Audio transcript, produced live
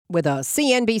with a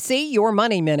CNBC Your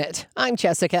Money Minute. I'm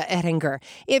Jessica Ettinger.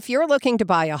 If you're looking to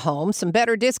buy a home, some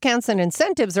better discounts and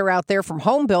incentives are out there from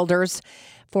home builders.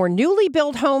 For newly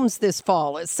built homes this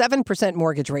fall, as 7%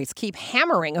 mortgage rates keep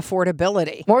hammering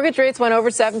affordability. Mortgage rates went over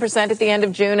 7% at the end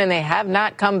of June, and they have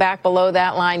not come back below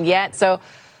that line yet. So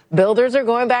builders are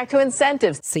going back to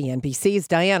incentives. CNBC's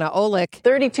Diana Olick.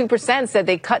 32% said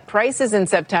they cut prices in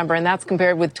September, and that's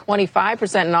compared with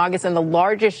 25% in August, and the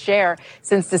largest share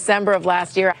since December of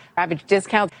last year. Average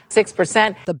discount,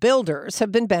 6%. The builders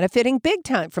have been benefiting big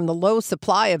time from the low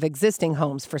supply of existing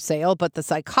homes for sale, but the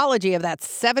psychology of that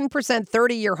 7%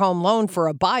 30-year home loan for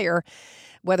a buyer,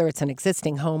 whether it's an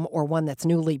existing home or one that's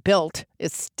newly built,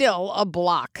 is still a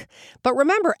block. But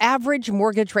remember, average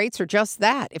mortgage rates are just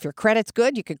that. If your credit's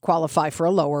good, you could qualify for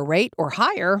a lower rate or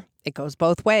higher. It goes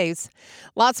both ways.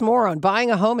 Lots more on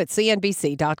buying a home at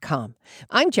CNBC.com.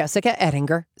 I'm Jessica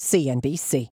Ettinger,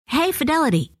 CNBC. Hey,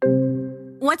 Fidelity.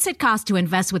 What's it cost to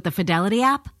invest with the Fidelity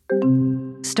app?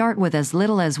 Start with as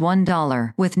little as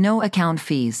 $1 with no account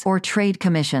fees or trade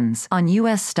commissions on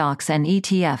U.S. stocks and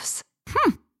ETFs.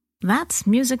 That's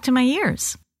music to my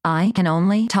ears. I can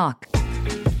only talk.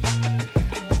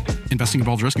 Investing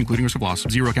involves risk, including risk of loss.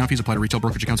 Zero account fees apply to retail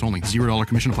brokerage accounts only. $0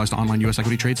 commission applies to online U.S.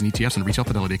 equity trades and ETFs and retail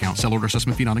Fidelity accounts. Sell order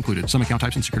assessment fee not included. Some account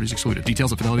types and securities excluded.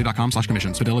 Details at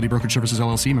fidelity.com/commissions. Fidelity Brokerage Services,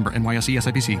 LLC, member NYSE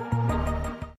SIPC.